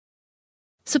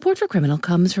Support for Criminal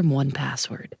comes from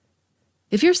 1Password.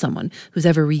 If you're someone who's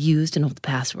ever reused an old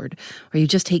password, or you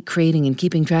just hate creating and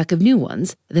keeping track of new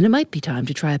ones, then it might be time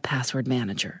to try a password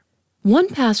manager.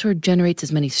 1Password generates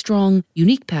as many strong,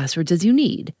 unique passwords as you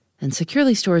need and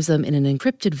securely stores them in an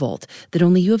encrypted vault that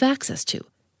only you have access to.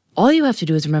 All you have to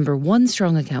do is remember one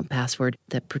strong account password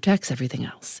that protects everything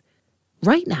else.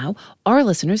 Right now, our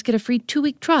listeners get a free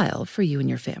 2-week trial for you and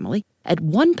your family at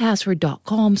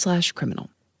onepassword.com/criminal.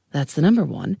 That's the number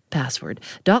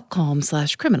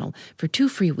 1password.com/criminal for 2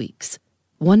 free weeks.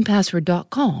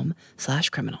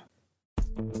 onepassword.com/criminal.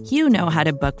 You know how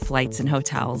to book flights and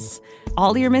hotels.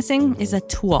 All you're missing is a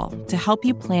tool to help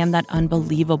you plan that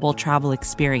unbelievable travel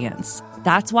experience.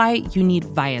 That's why you need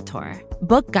Viator.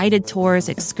 Book guided tours,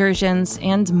 excursions,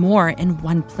 and more in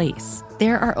one place.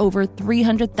 There are over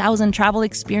 300,000 travel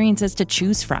experiences to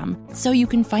choose from, so you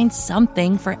can find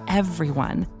something for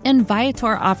everyone. And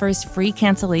Viator offers free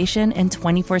cancellation and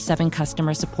 24/7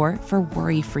 customer support for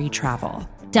worry-free travel.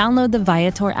 Download the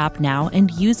Viator app now and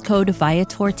use code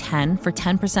Viator10 for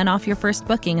 10% off your first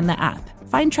booking in the app.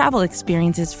 Find travel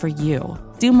experiences for you.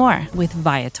 Do more with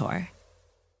Viator.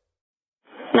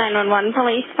 911,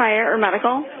 police, fire, or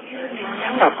medical?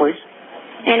 Police.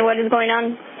 And what is going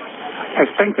on? I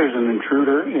think there's an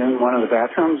intruder in one of the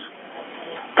bathrooms.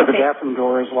 The bathroom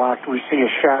door is locked. We see a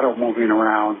shadow moving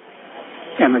around,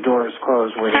 and the door is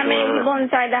closed. How many people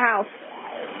inside the house?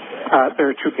 There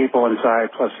are 2 people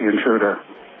inside, plus the intruder.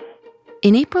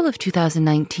 In April of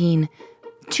 2019,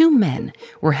 2 men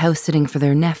were house-sitting for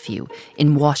their nephew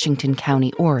in Washington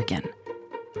County, Oregon.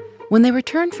 When they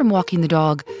returned from walking the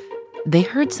dog, they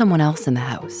heard someone else in the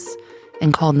house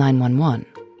and called 911.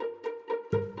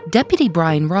 Deputy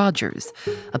Brian Rogers,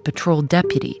 a patrol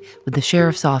deputy with the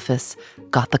sheriff's office,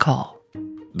 got the call.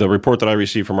 The report that I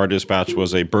received from our dispatch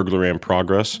was a burglary in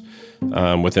progress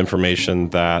with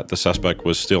information that the suspect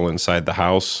was still inside the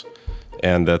house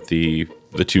and that the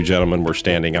 2 gentlemen were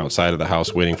standing outside of the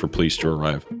house waiting for police to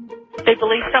arrive. They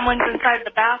believe someone's inside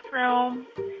the bathroom.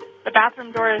 The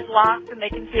bathroom door is locked and they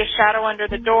can see a shadow under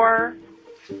the door.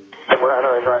 We're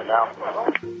entering right now.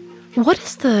 What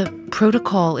is the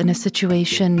protocol in a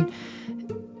situation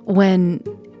when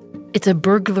it's a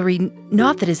burglary,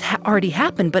 not that has already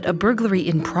happened, but a burglary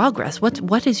in progress?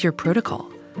 What is your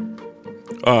protocol?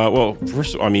 Well,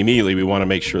 first, immediately we want to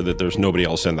make sure that there's nobody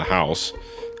else in the house.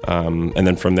 And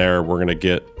then from there, we're going to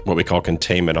get what we call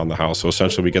containment on the house. So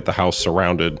essentially, we get the house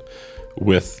surrounded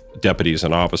with deputies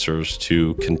and officers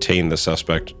to contain the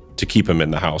suspect, to keep him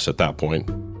in the house at that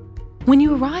point. When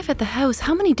you arrive at the house,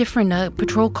 how many different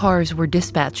patrol cars were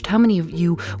dispatched? How many of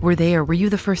you were there? Were you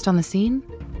the first on the scene?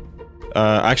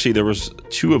 Actually, there was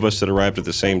 2 of us that arrived at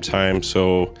the same time.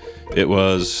 So it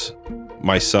was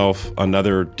myself,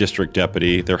 another district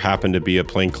deputy. There happened to be a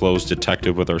plainclothes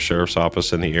detective with our sheriff's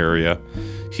office in the area.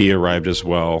 He arrived as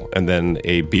well. And then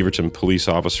a Beaverton police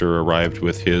officer arrived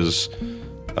with his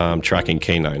tracking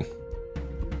canine.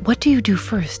 What do you do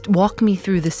first? Walk me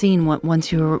through the scene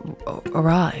once you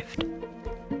arrived.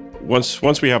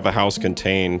 Once we have the house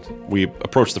contained, we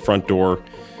approach the front door,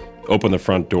 open the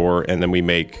front door, and then we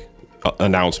make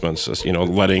announcements,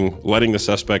 letting the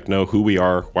suspect know who we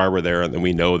are, why we're there, and then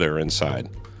we know they're inside.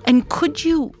 And could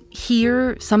you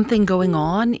hear something going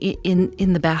on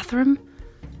in the bathroom?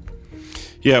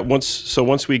 Yeah,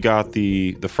 once we got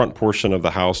the front portion of the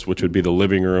house, which would be the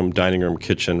living room, dining room,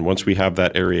 kitchen, once we have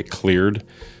that area cleared,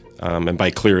 and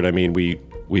by cleared I mean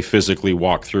we physically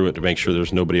walk through it to make sure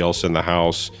there's nobody else in the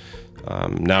house.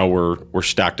 Now we're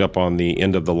stacked up on the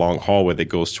end of the long hallway that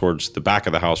goes towards the back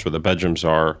of the house where the bedrooms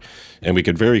are, and we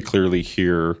could very clearly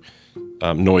hear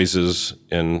noises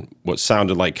and what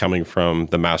sounded like coming from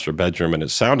the master bedroom, and it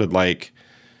sounded like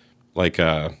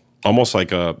almost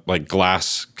like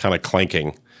glass kind of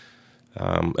clanking.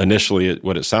 Initially,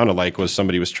 what it sounded like was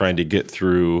somebody was trying to get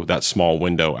through that small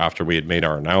window after we had made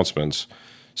our announcements.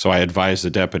 So I advised the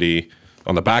deputy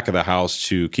on the back of the house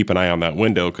to keep an eye on that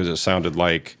window because it sounded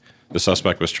like the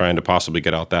suspect was trying to possibly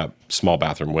get out that small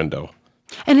bathroom window.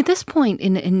 And at this point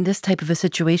in this type of a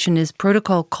situation, is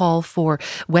protocol call for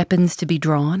weapons to be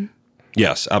drawn?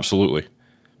 Yes, absolutely.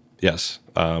 Yes.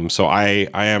 So I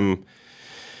am...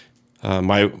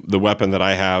 the weapon that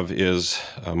I have is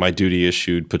my duty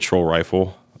issued patrol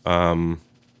rifle, and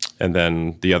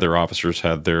then the other officers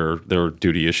had their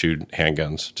duty issued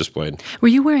handguns displayed. Were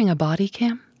you wearing a body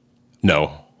cam?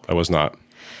 No, I was not.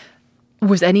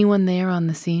 Was anyone there on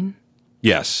the scene?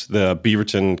 Yes, the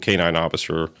Beaverton K-9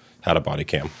 officer had a body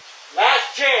cam.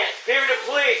 Last chance, Beaverton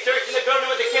police searching the building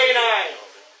with the K-9.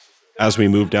 As we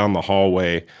moved down the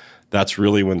hallway, that's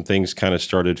really when things kind of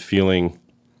started feeling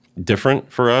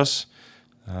different for us.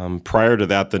 Prior to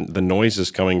that, the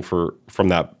noises coming from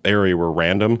that area were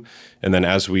random. And then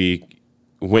as we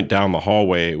went down the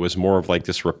hallway, it was more of like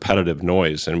this repetitive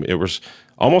noise. And it was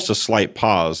almost a slight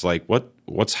pause, like,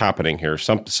 what's happening here?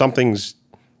 Something's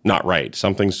not right.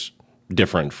 Something's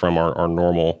different from our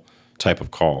normal type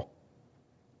of call.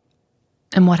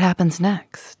 And what happens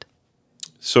next?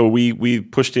 So we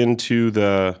pushed into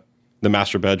the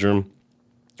master bedroom,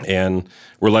 and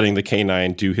we're letting the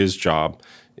canine do his job.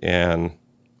 And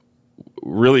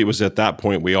really, it was at that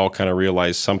point we all kind of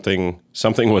realized something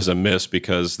was amiss,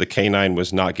 because the canine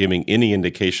was not giving any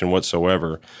indication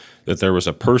whatsoever that there was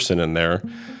a person in there,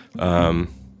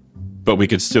 but we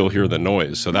could still hear the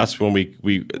noise. So that's when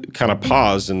we kind of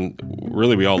paused, and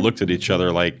really we all looked at each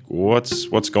other like,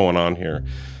 what's going on here?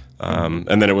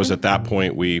 And then it was at that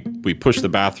point we pushed the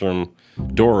bathroom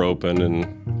door open, and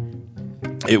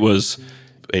it was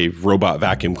a robot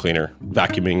vacuum cleaner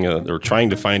vacuuming or trying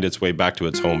to find its way back to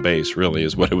its home base, really,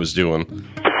 is what it was doing.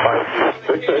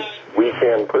 566, we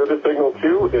can clear the signal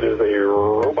too. It is a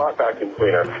robot vacuum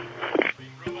cleaner.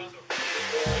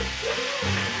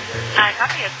 I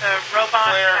copy. It's a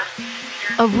robot.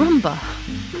 A Roomba.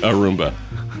 A Roomba.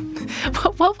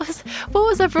 What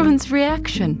was everyone's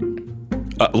reaction?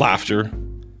 Laughter.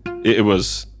 There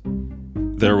was,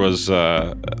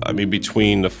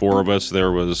 between the four of us,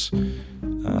 there was,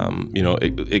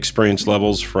 experience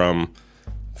levels from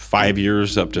 5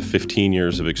 years up to 15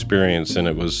 years of experience. And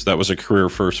that was a career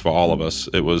first for all of us.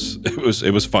 It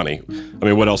was funny. I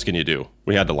mean, what else can you do?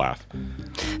 We had to laugh.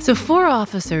 So 4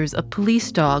 officers, a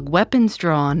police dog, weapons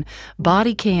drawn,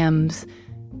 body cams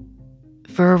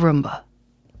for a Roomba.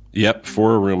 Yep,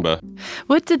 for a Roomba.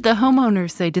 What did the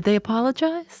homeowners say? Did they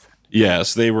apologize?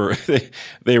 Yes, they were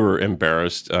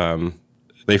embarrassed.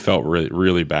 They felt really,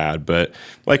 really bad. But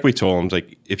like we told them,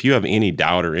 like, if you have any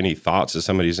doubt or any thoughts that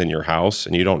somebody's in your house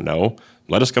and you don't know,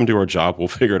 let us come do our job. We'll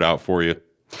figure it out for you.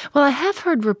 Well, I have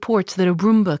heard reports that a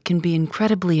Roomba can be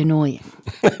incredibly annoying.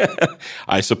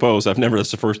 I suppose. That's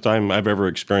the first time I've ever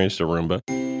experienced a Roomba.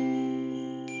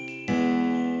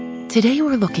 Today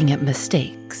we're looking at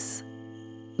mistakes.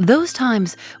 Those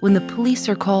times when the police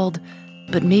are called,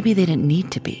 but maybe they didn't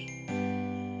need to be.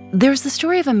 There's the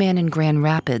story of a man in Grand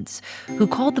Rapids who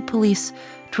called the police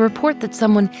to report that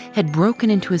someone had broken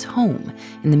into his home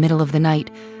in the middle of the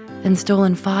night and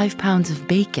stolen 5 pounds of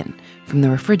bacon from the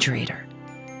refrigerator.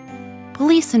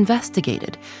 Police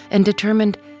investigated and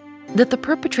determined that the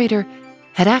perpetrator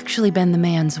had actually been the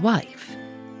man's wife.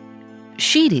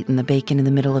 She'd eaten the bacon in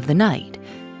the middle of the night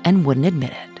and wouldn't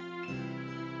admit it.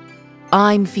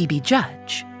 I'm Phoebe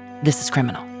Judge. This is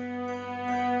Criminal.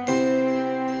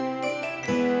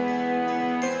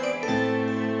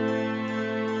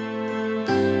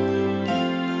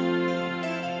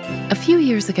 A few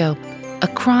years ago, a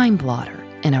crime blotter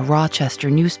in a Rochester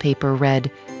newspaper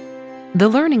read, "The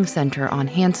Learning Center on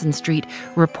Hanson Street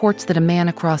reports that a man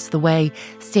across the way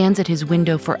stands at his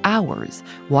window for hours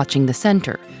watching the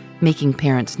center, making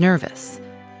parents nervous."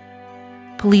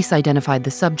 Police identified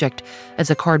the subject as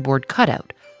a cardboard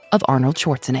cutout of Arnold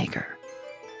Schwarzenegger.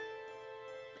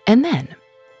 And then,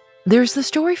 there's the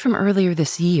story from earlier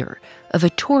this year of a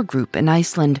tour group in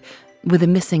Iceland with a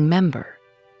missing member.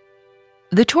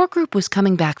 The tour group was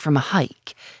coming back from a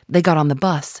hike. They got on the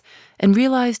bus and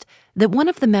realized that one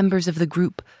of the members of the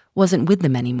group wasn't with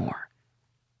them anymore.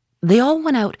 They all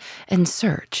went out and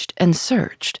searched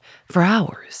for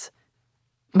hours.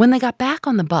 When they got back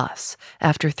on the bus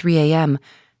after 3 a.m.,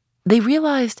 they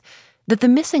realized that the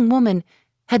missing woman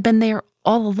had been there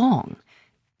all along,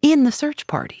 in the search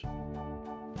party.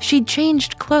 She'd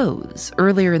changed clothes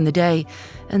earlier in the day,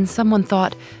 and someone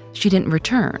thought she didn't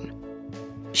return.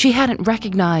 She hadn't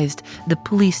recognized the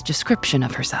police description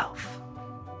of herself.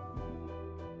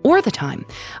 Or the time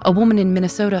a woman in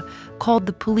Minnesota called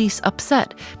the police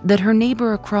upset that her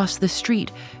neighbor across the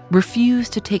street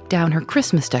refused to take down her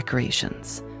Christmas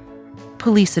decorations.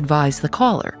 Police advised the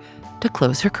caller to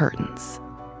close her curtains.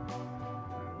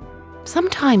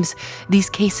 Sometimes these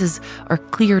cases are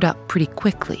cleared up pretty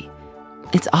quickly.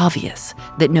 It's obvious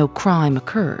that no crime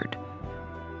occurred.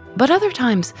 But other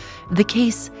times, the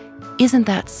case isn't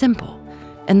that simple,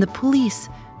 and the police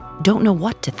don't know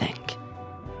what to think.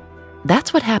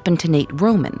 That's what happened to Nate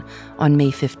Roman on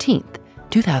May 15th,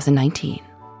 2019.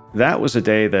 That was a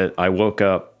day that I woke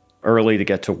up early to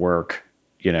get to work,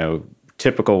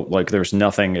 typical, like there's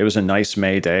nothing. It was a nice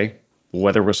May day.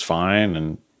 Weather was fine.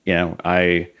 And,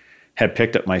 I had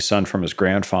picked up my son from his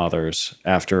grandfather's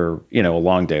after, a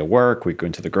long day of work. We'd go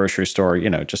into the grocery store,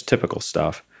 just typical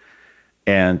stuff.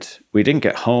 And we didn't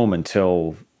get home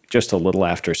until just a little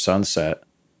after sunset.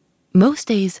 Most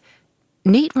days,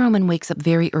 Nate Roman wakes up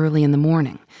very early in the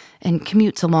morning and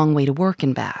commutes a long way to work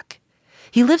and back.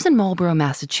 He lives in Marlborough,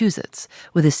 Massachusetts,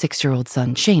 with his 6-year-old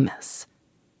son, Seamus.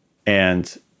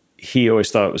 And he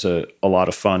always thought it was a lot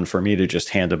of fun for me to just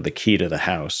hand him the key to the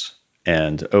house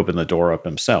and open the door up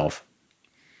himself.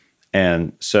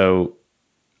 And so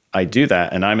I do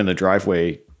that, and I'm in the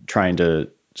driveway trying to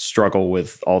struggle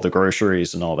with all the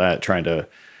groceries and all that, trying to,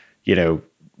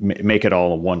 make it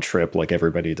all in one trip like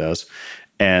everybody does.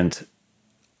 And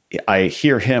I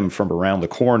hear him from around the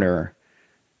corner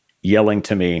yelling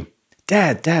to me,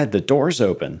 Dad, the door's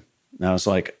open. And I was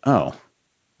like, oh,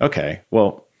 okay.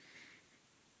 Well,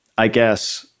 I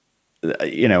guess,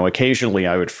 occasionally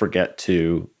I would forget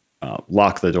to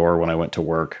lock the door when I went to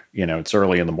work. It's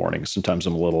early in the morning. Sometimes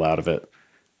I'm a little out of it.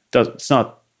 It's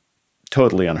not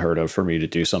totally unheard of for me to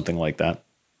do something like that.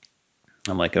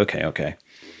 I'm like, okay.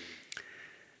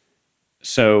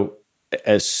 So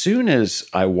as soon as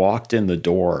I walked in the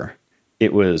door,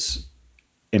 it was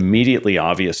immediately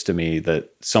obvious to me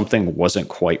that something wasn't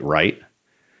quite right.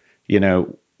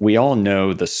 We all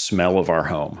know the smell of our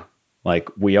home. Like,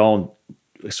 we all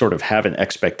sort of have an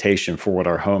expectation for what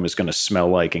our home is going to smell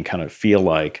like and kind of feel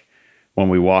like when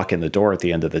we walk in the door at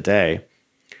the end of the day.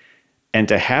 And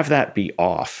to have that be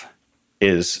off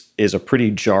is a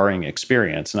pretty jarring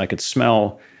experience. And I could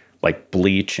smell like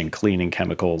bleach and cleaning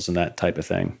chemicals and that type of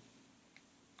thing.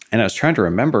 And I was trying to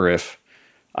remember if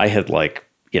I had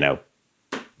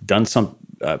done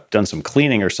some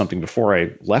cleaning or something before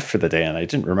I left for the day, and I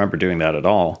didn't remember doing that at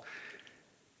all.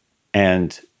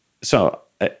 And so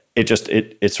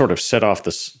it sort of set off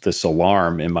this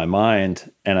alarm in my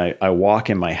mind, and I walk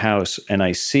in my house and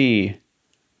I see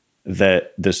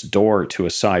that this door to a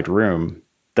side room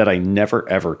that I never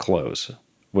ever close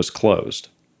was closed.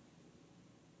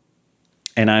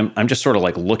 And I'm just sort of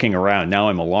like looking around. Now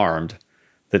I'm alarmed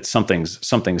that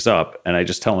something's up, and I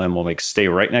just tell him, well, stay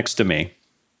right next to me.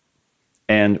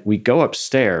 And we go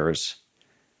upstairs,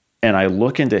 and I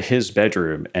look into his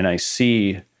bedroom, and I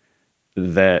see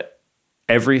that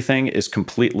everything is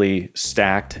completely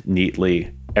stacked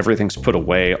neatly. Everything's put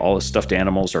away. All the stuffed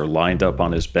animals are lined up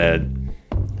on his bed.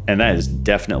 And that is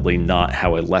definitely not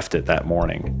how I left it that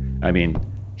morning. I mean,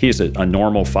 he's a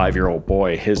normal 5-year-old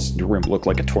boy. His room looked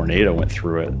like a tornado went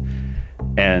through it.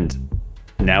 And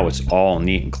now it's all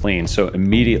neat and clean. So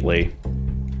immediately,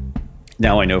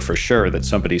 now I know for sure that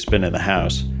somebody's been in the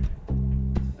house.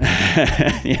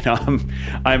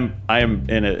 I'm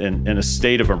in a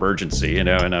state of emergency, and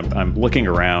I'm looking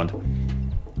around.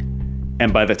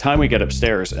 And by the time we get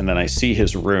upstairs and then I see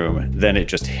his room, then it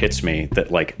just hits me that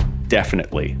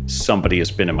definitely somebody has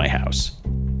been in my house.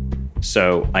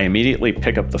 So I immediately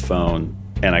pick up the phone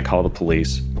and I call the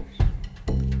police.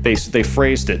 They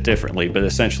phrased it differently, but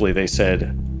essentially they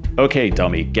said, okay,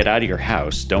 dummy, get out of your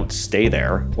house. Don't stay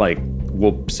there.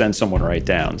 We'll send someone right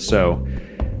down. So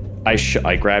I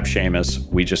grab Seamus.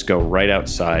 We just go right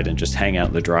outside and just hang out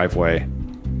in the driveway.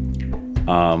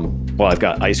 While I've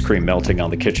got ice cream melting on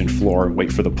the kitchen floor and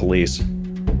wait for the police.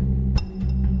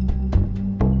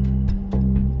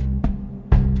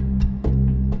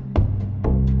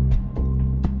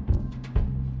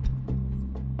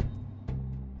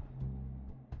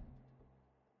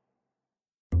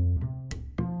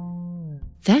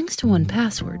 Thanks to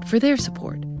 1Password for their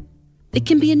support. It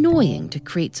can be annoying to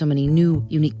create so many new,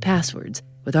 unique passwords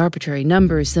with arbitrary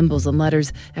numbers, symbols, and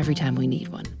letters every time we need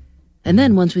one. And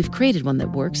then once we've created one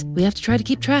that works, we have to try to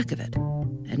keep track of it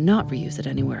and not reuse it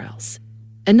anywhere else.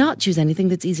 And not choose anything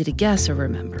that's easy to guess or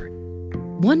remember.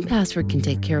 1Password can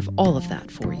take care of all of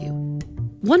that for you.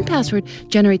 1Password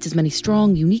generates as many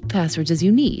strong, unique passwords as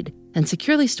you need and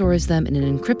securely stores them in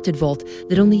an encrypted vault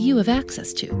that only you have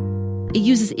access to. It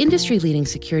uses industry-leading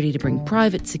security to bring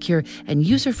private, secure, and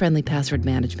user-friendly password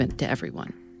management to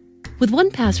everyone. With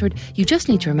 1Password, you just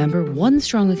need to remember one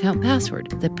strong account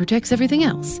password that protects everything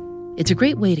else. It's a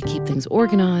great way to keep things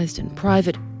organized and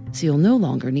private, so you'll no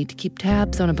longer need to keep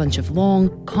tabs on a bunch of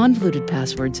long, convoluted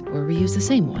passwords or reuse the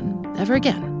same one ever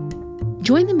again.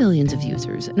 Join the millions of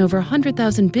users and over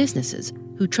 100,000 businesses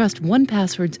who trust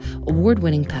 1Password's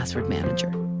award-winning password manager.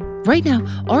 Right now,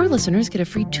 our listeners get a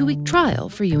free 2-week trial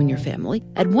for you and your family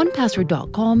at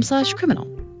 1password.com/criminal.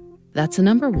 That's the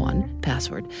number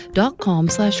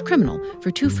 1password.com/criminal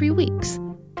for 2 free weeks.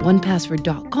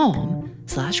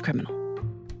 1password.com/criminal.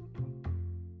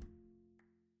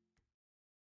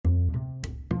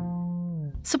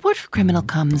 Support for Criminal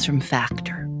comes from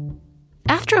Factor.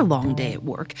 After a long day at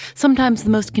work, sometimes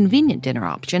the most convenient dinner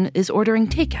option is ordering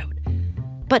takeout.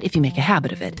 But if you make a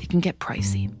habit of it, it can get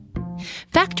pricey.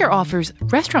 Factor offers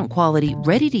restaurant-quality,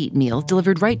 ready-to-eat meals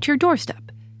delivered right to your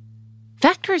doorstep.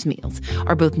 Factor's meals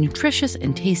are both nutritious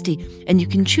and tasty, and you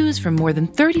can choose from more than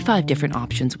 35 different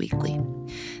options weekly.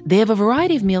 They have a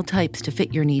variety of meal types to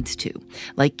fit your needs too,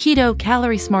 like keto,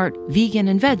 calorie smart, vegan,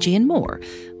 and veggie, and more,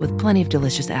 with plenty of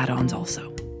delicious add-ons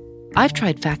also. I've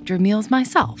tried Factor meals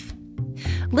myself.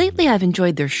 Lately, I've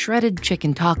enjoyed their shredded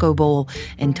chicken taco bowl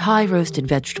and Thai roasted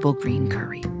vegetable green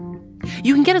curry.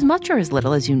 You can get as much or as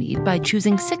little as you need by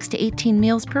choosing 6 to 18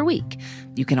 meals per week.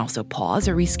 You can also pause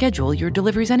or reschedule your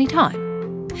deliveries anytime.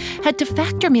 Head to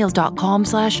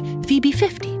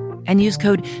factormeals.com/Phoebe50 and use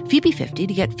code Phoebe50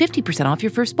 to get 50% off your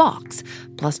first box,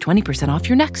 plus 20% off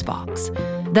your next box.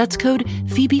 That's code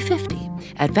Phoebe50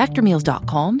 at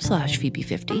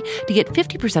factormeals.com/Phoebe50 to get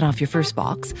 50% off your first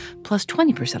box, plus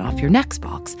 20% off your next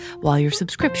box while your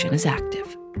subscription is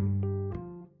active.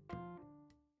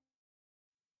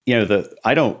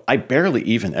 I barely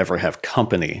even ever have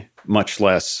company, much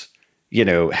less,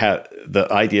 the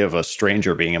idea of a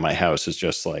stranger being in my house is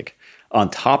just like on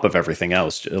top of everything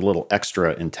else, a little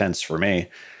extra intense for me.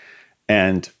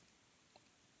 And,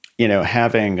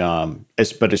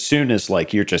 but as soon as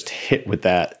like you're just hit with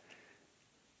that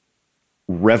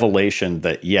revelation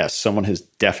that, yes, someone has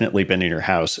definitely been in your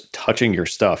house, touching your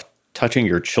stuff, touching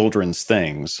your children's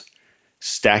things,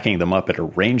 stacking them up and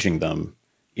arranging them,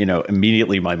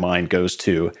 immediately my mind goes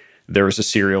to, there is a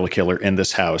serial killer in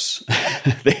this house.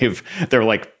 They're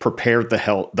like prepared the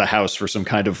house for some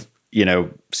kind of,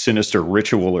 sinister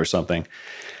ritual or something.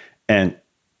 And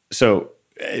so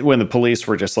when the police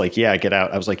were just like, yeah, get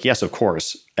out, I was like, yes, of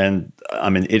course. And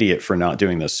I'm an idiot for not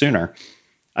doing this sooner.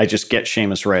 I just get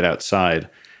Seamus right outside,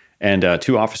 and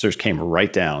 2 officers came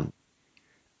right down,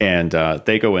 and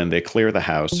they go in, they clear the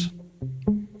house,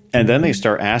 and then they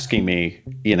start asking me,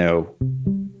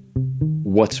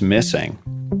 what's missing.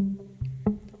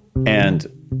 And,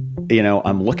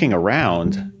 I'm looking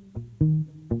around,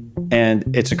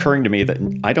 and it's occurring to me that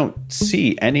I don't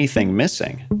see anything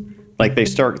missing. Like they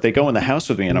go in the house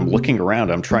with me, and I'm looking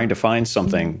around, I'm trying to find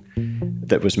something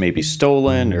that was maybe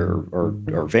stolen or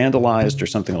vandalized or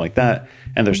something like that,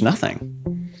 and there's nothing.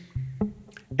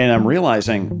 And I'm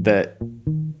realizing that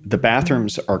the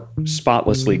bathrooms are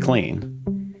spotlessly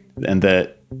clean, and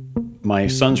that my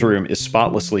son's room is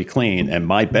spotlessly clean, and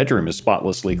my bedroom is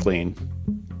spotlessly clean,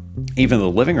 even the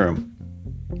living room.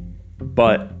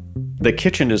 But the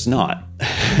kitchen is not,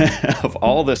 of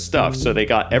all this stuff. So they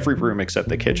got every room except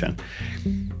the kitchen,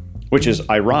 which is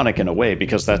ironic in a way,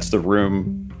 because that's the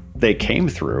room they came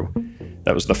through.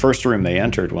 That was the first room they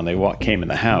entered when they came in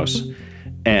the house.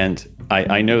 And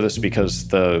I know this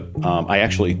because I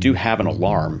actually do have an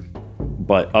alarm,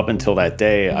 but up until that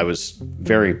day, I was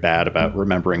very bad about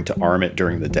remembering to arm it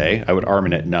during the day. I would arm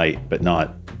it at night, but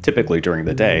not typically during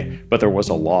the day. But there was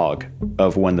a log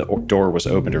of when the door was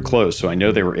opened or closed, so I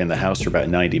know they were in the house for about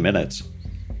 90 minutes.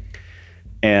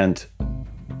 And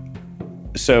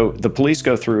so the police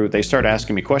go through, they start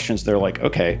asking me questions. They're like,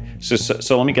 okay,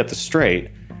 so let me get this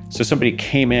straight. So somebody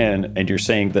came in, and you're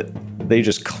saying that they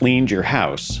just cleaned your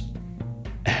house.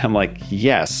 I'm like,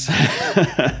 yes.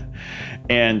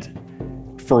 And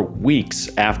for weeks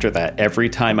after that, every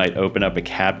time I'd open up a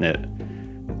cabinet,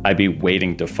 I'd be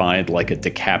waiting to find like a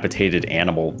decapitated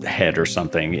animal head or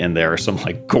something in there, some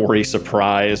like gory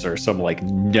surprise or some like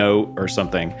note or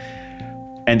something.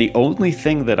 And the only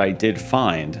thing that I did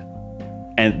find,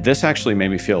 and this actually made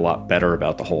me feel a lot better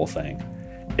about the whole thing,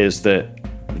 is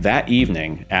that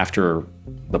evening, after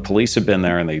the police had been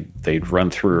there and they'd run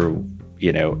through,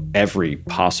 every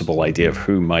possible idea of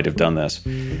who might have done this,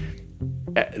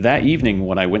 that evening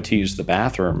when I went to use the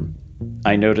bathroom,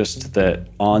 I noticed that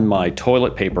on my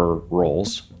toilet paper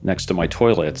rolls next to my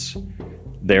toilets,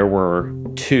 there were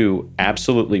 2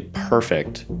 absolutely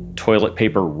perfect toilet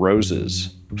paper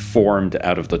roses formed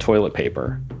out of the toilet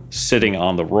paper sitting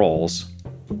on the rolls,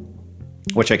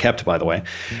 which I kept, by the way.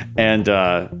 And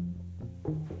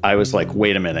I was like,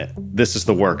 wait a minute, this is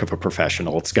the work of a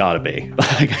professional. It's got to be.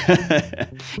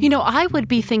 I would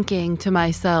be thinking to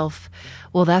myself,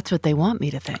 well, that's what they want me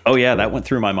to think. Oh, yeah, that went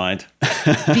through my mind.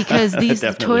 Because these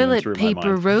toilet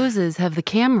paper roses have the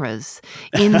cameras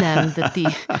in them that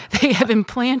they have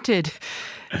implanted.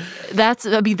 That's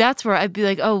where I'd be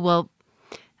like, oh, well,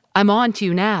 I'm on to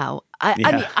you now.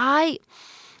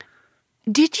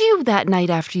 Did you that night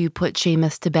after you put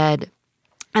Seamus to bed,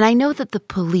 and I know that the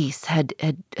police had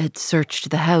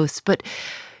searched the house, but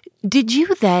did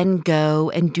you then go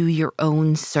and do your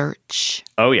own search?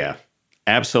 Oh, yeah,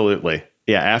 absolutely.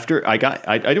 Yeah, after I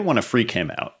didn't want to freak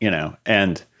him out,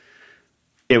 and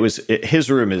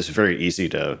his room is very easy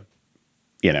to,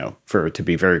 for it to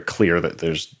be very clear that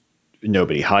there's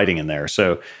nobody hiding in there.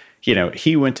 So,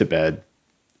 he went to bed,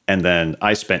 and then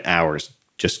I spent hours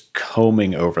just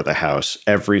combing over the house,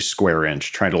 every square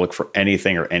inch, trying to look for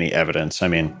anything or any evidence. I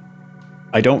mean,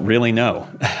 I don't really know.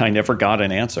 I never got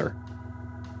an answer.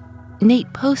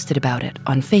 Nate posted about it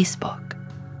on Facebook.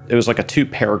 It was like a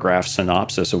 2-paragraph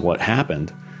synopsis of what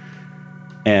happened.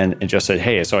 And it just said,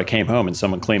 hey, so I came home and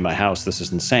someone cleaned my house. This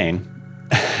is insane.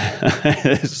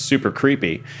 It's super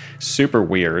creepy, super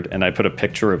weird. And I put a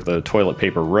picture of the toilet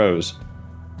paper rose.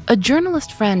 A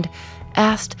journalist friend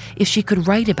asked if she could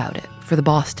write about it for the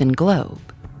Boston Globe.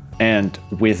 And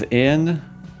within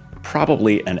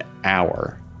probably an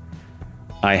hour,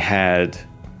 I had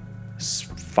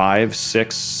 5,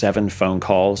 6, 7 phone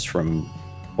calls from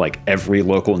like every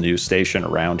local news station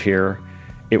around here.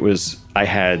 I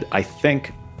had, I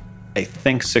think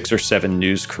 6 or 7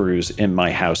 news crews in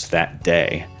my house that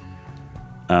day.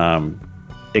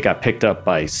 It got picked up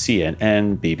by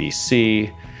CNN,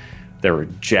 BBC. There were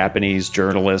Japanese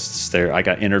journalists there. I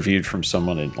got interviewed from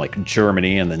someone in like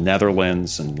Germany and the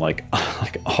Netherlands and like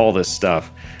all this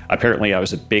stuff. Apparently I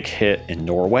was a big hit in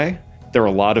Norway. There were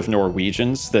a lot of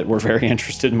Norwegians that were very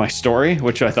interested in my story,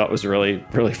 which I thought was really,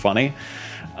 really funny.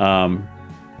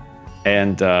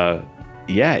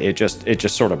 It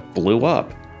just sort of blew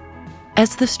up.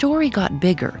 As the story got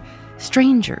bigger,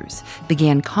 strangers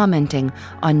began commenting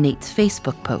on Nate's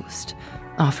Facebook post,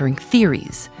 offering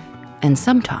theories and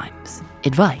sometimes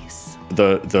advice.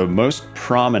 The most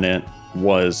prominent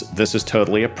was, this is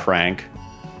totally a prank.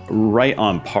 Right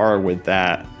on par with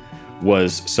that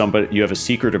was somebody, you have a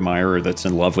secret admirer that's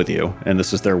in love with you, and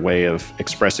this is their way of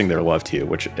expressing their love to you,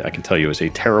 which I can tell you is a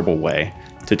terrible way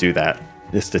to do that.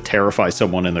 Is to terrify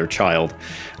someone and their child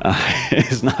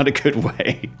is not a good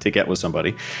way to get with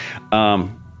somebody.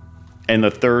 And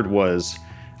the third was,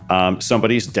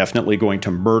 somebody's definitely going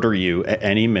to murder you at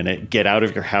any minute. Get out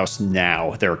of your house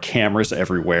now. There are cameras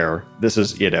everywhere. This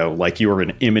is, like you are in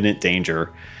imminent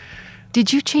danger.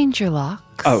 Did you change your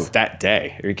locks? Oh, that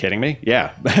day. Are you kidding me?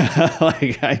 Yeah.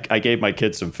 I gave my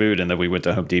kids some food and then we went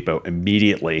to Home Depot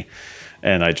immediately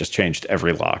and I just changed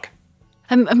every lock.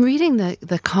 I'm reading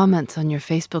the comments on your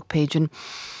Facebook page, and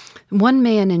one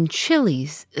man in Chile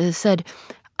said,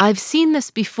 I've seen this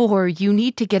before. You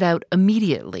need to get out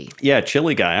immediately. Yeah,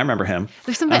 Chile guy. I remember him.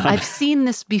 There's something, I've seen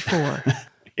this before.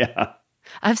 Yeah.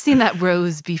 I've seen that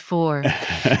rose before.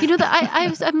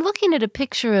 I'm looking at a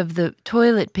picture of the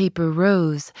toilet paper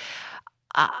rose.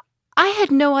 I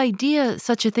had no idea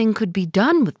such a thing could be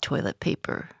done with toilet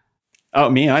paper. Oh,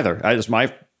 me either. It was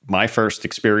my first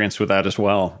experience with that as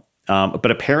well.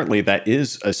 But apparently that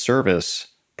is a service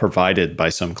provided by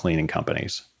some cleaning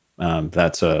companies.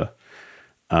 That's that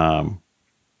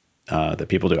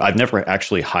people do. I've never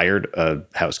actually hired a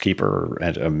housekeeper or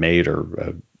a maid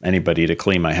or anybody to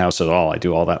clean my house at all. I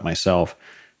do all that myself.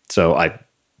 So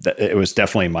it was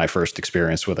definitely my first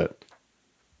experience with it.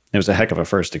 It was a heck of a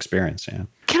first experience. Yeah.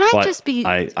 Can I just be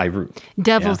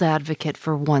devil's advocate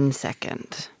for 1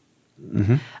 second?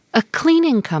 Mm-hmm. A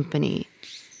cleaning company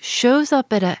shows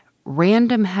up at a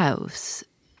random house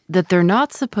that they're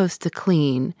not supposed to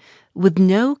clean with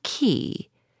no key,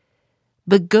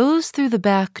 but goes through the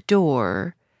back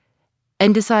door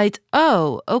and decides,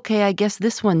 oh, okay, I guess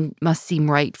this one must seem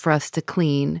right for us to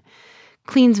clean,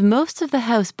 cleans most of the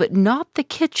house but not the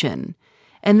kitchen,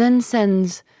 and then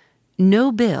sends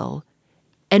no bill.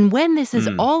 And when this is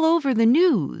all over the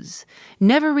news,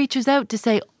 never reaches out to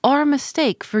say, our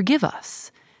mistake, forgive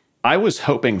us. I was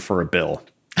hoping for a bill.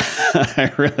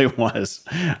 I really was.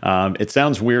 It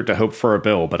sounds weird to hope for a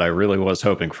bill, but I really was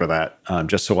hoping for that,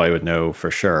 just so I would know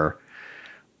for sure.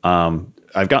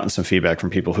 I've gotten some feedback from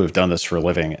people who have done this for a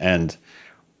living, and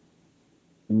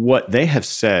what they have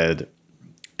said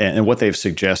and what they've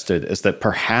suggested is that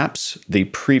perhaps the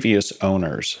previous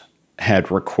owners had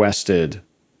requested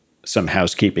some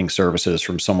housekeeping services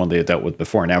from someone they had dealt with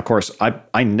before. Now, of course,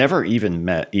 I never even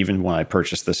when I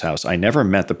purchased this house, I never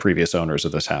met the previous owners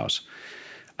of this house.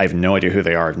 I have no idea who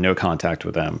they are. I have no contact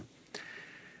with them.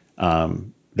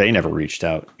 They never reached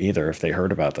out either if they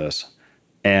heard about this.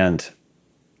 And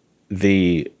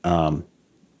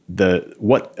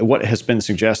what has been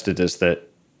suggested is that,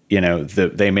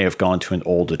 they may have gone to an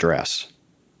old address.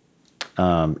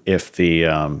 If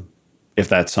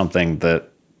that's something that,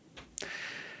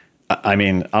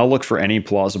 I'll look for any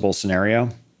plausible scenario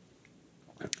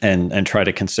and try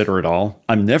to consider it all.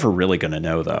 I'm never really going to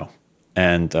know though.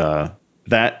 And,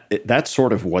 that's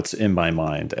sort of what's in my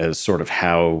mind as sort of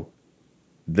how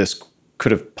this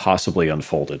could have possibly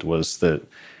unfolded was that,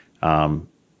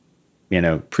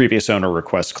 previous owner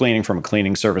requests cleaning from a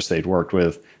cleaning service they'd worked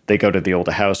with. They go to the old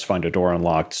house, find a door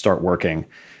unlocked, start working,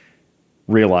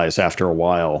 realize after a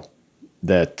while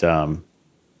that,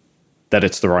 that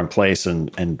it's the wrong place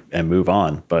and move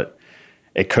on. But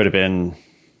it could have been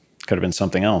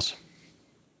something else.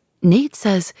 Nate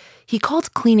says he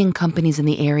called cleaning companies in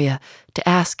the area to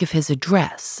ask if his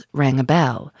address rang a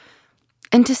bell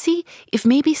and to see if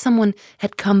maybe someone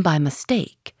had come by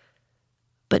mistake.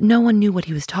 But no one knew what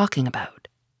he was talking about.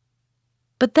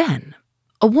 But then,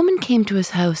 a woman came to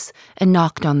his house and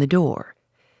knocked on the door.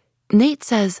 Nate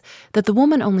says that the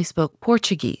woman only spoke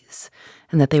Portuguese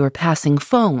and that they were passing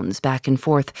phones back and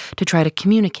forth to try to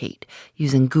communicate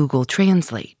using Google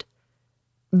Translate.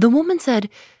 The woman said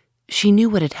she knew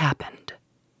what had happened.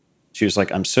 She was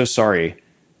like, "I'm so sorry.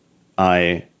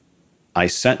 I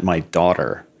sent my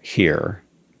daughter here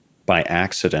by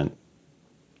accident."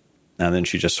 And then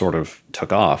she just sort of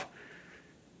took off.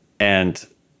 And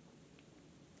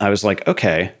I was like,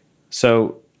 okay.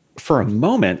 So for a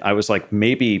moment, I was like,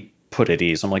 maybe put at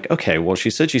ease. I'm like, okay, well, she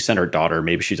said she sent her daughter.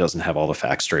 Maybe she doesn't have all the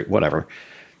facts straight, whatever.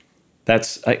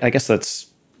 I guess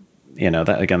that's,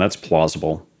 that's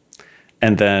plausible.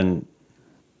 And then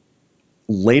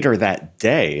later that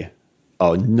day,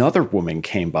 another woman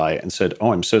came by and said,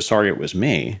 "Oh, I'm so sorry it was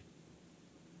me."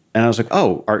 And I was like,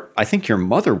 "Oh, I think your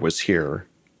mother was here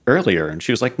earlier." And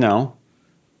she was like, "No,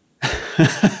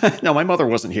 no, my mother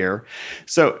wasn't here."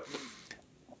 So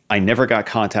I never got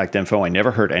contact info. I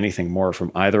never heard anything more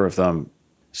from either of them.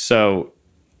 So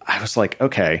I was like,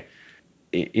 okay,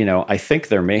 I think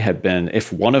there may have been,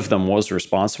 if one of them was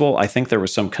responsible, I think there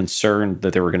was some concern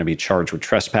that they were going to be charged with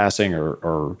trespassing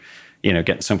or get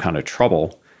in some kind of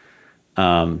trouble.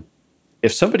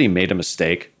 If somebody made a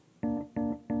mistake,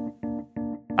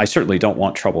 I certainly don't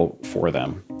want trouble for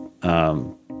them.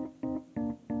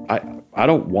 I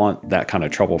don't want that kind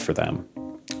of trouble for them.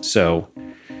 So,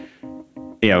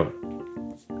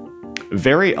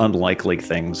 very unlikely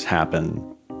things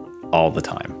happen all the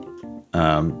time.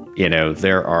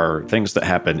 There are things that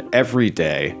happen every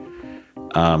day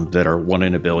that are 1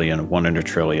 in a billion, 1 in a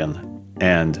trillion.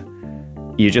 And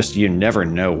you never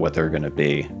know what they're going to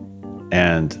be.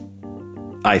 And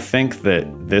I think that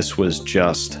this was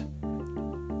just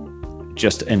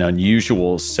an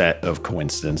unusual set of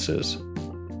coincidences.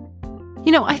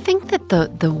 I think that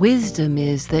the wisdom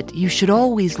is that you should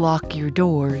always lock your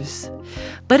doors.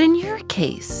 But in your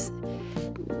case,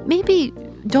 maybe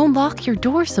don't lock your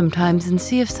door sometimes and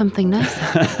see if something nice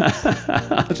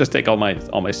happens. I'll just take all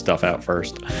my stuff out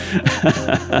first.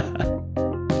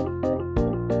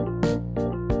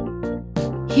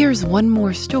 Here's one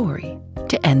more story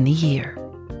to end the year.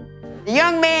 The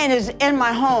young man is in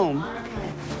my home,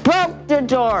 broke the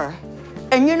door.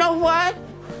 And you know what?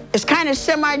 It's kind of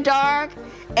semi-dark,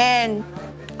 and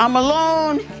I'm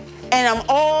alone, and I'm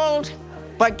old,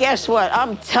 but guess what?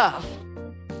 I'm tough.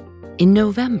 In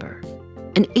November,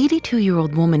 an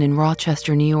 82-year-old woman in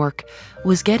Rochester, New York,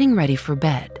 was getting ready for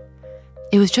bed.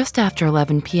 It was just after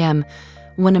 11 p.m.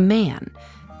 when a man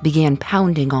began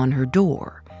pounding on her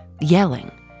door,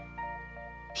 yelling.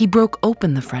 He broke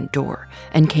open the front door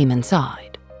and came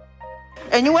inside.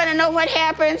 And you want to know what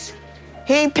happens?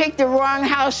 He picked the wrong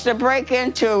house to break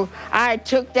into. I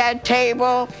took that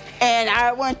table and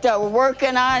I went to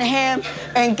working on him.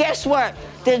 And guess what?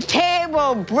 The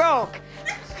table broke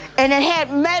and it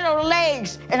had metal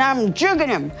legs. And I'm jugging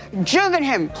him.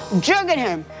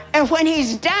 And when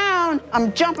he's down,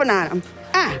 I'm jumping on him.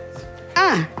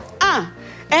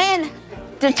 And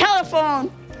the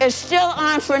telephone is still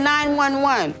on for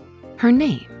 911. Her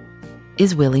name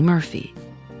is Willie Murphy.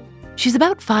 She's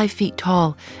about 5 feet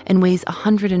tall and weighs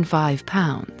 105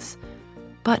 pounds.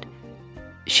 But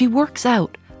she works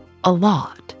out a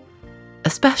lot,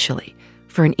 especially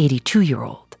for an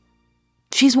 82-year-old.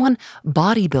 She's won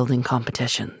bodybuilding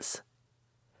competitions.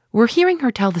 We're hearing her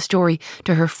tell the story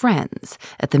to her friends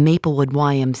at the Maplewood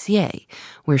YMCA,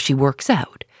 where she works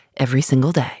out every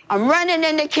single day. I'm running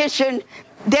in the kitchen.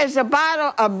 There's a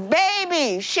bottle of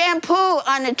baby shampoo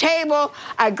on the table.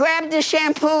 I grabbed the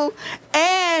shampoo,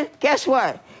 and guess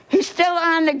what? He's still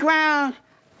on the ground,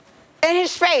 in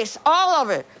his face, all of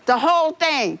it, the whole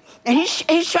thing. And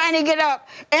he's trying to get up,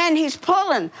 and he's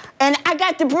pulling. And I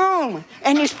got the broom,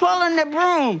 and he's pulling the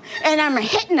broom, and I'm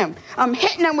hitting him. I'm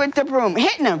hitting him with the broom,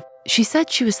 hitting him. She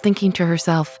said she was thinking to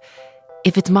herself,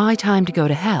 if it's my time to go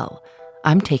to hell,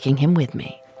 I'm taking him with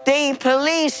me. The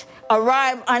police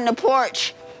arrive on the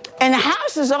porch, and the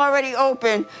house is already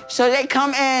open, so they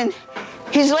come in.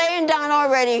 He's laying down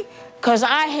already, because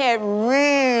I had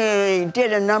really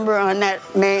did a number on that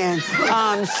man.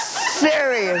 I'm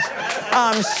serious.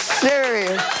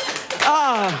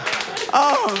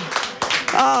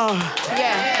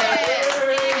 Yeah.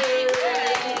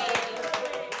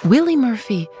 Willie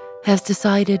Murphy has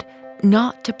decided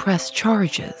not to press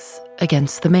charges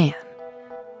against the man.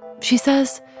 She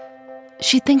says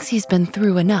she thinks he's been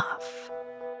through enough.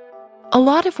 A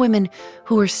lot of women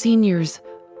who are seniors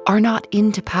are not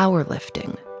into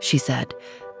powerlifting, she said,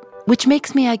 which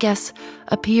makes me, I guess,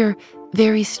 appear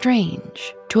very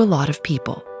strange to a lot of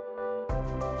people.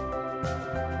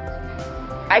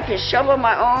 I can shovel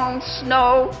my own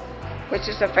snow, which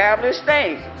is a fabulous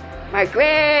thing. My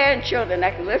grandchildren,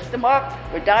 I can lift them up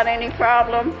without any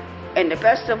problem. And the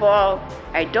best of all,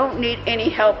 I don't need any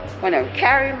help when I'm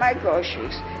carrying my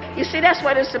groceries. You see, that's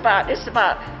what it's about. It's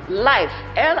about life.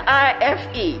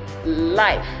 L-I-F-E,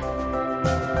 life.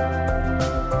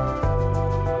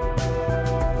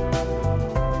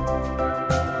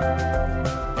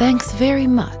 Thanks very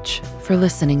much for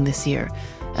listening this year,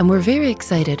 and we're very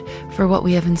excited for what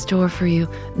we have in store for you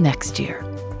next year.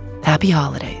 Happy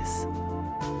holidays.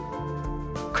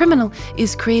 Criminal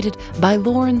is created by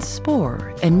Lauren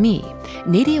Spohr and me.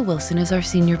 Nadia Wilson is our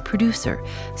senior producer.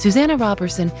 Susanna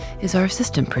Robertson is our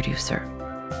assistant producer.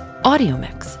 Audio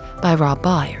mix by Rob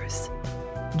Byers.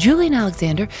 Julian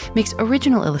Alexander makes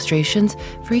original illustrations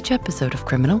for each episode of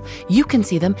Criminal. You can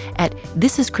see them at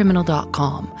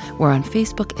thisiscriminal.com. We're on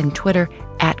Facebook and Twitter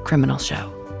at Criminal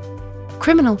Show.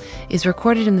 Criminal is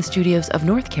recorded in the studios of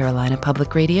North Carolina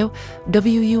Public Radio,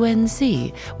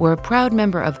 WUNC. We're a proud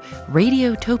member of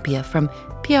Radiotopia from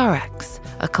PRX,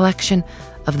 a collection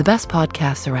of the best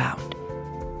podcasts around.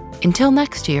 Until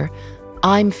next year,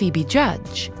 I'm Phoebe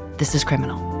Judge. This is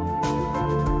Criminal.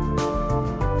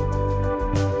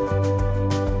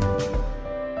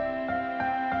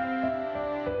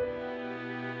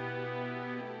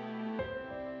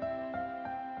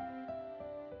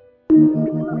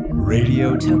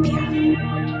 Radiotopia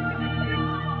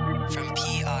from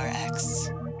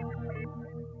PRX.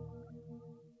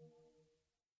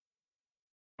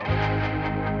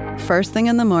 First thing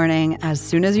in the morning, as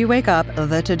soon as you wake up,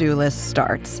 the to-do list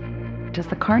starts. Does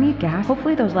the car need gas?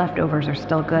 Hopefully those leftovers are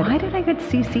still good. Why did I get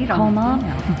CC'd on Mom?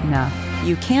 No.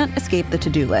 You can't escape the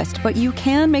to-do list, but you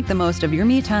can make the most of your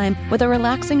me time with a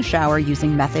relaxing shower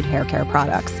using Method Hair Care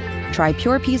products. Try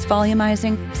Pure Peace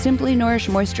Volumizing, Simply Nourish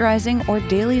Moisturizing, or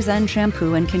Daily Zen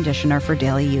Shampoo and Conditioner for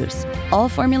daily use. All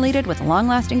formulated with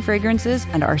long-lasting fragrances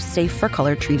and are safe for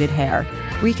color-treated hair.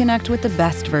 Reconnect with the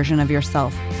best version of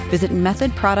yourself. Visit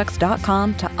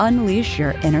methodproducts.com to unleash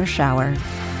your inner shower.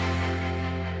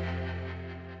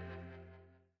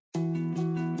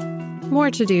 More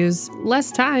to-dos,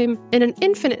 less time, and an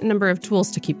infinite number of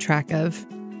tools to keep track of.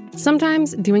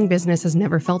 Sometimes doing business has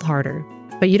never felt harder.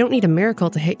 But you don't need a miracle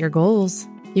to hit your goals.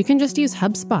 You can just use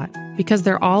HubSpot, because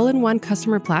their all-in-one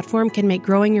customer platform can make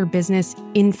growing your business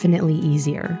infinitely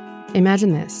easier.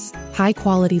 Imagine this: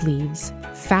 high-quality leads,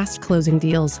 fast closing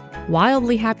deals,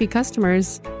 wildly happy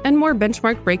customers, and more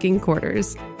benchmark-breaking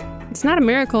quarters. It's not a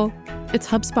miracle, it's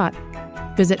HubSpot.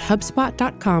 Visit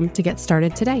HubSpot.com to get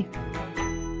started today.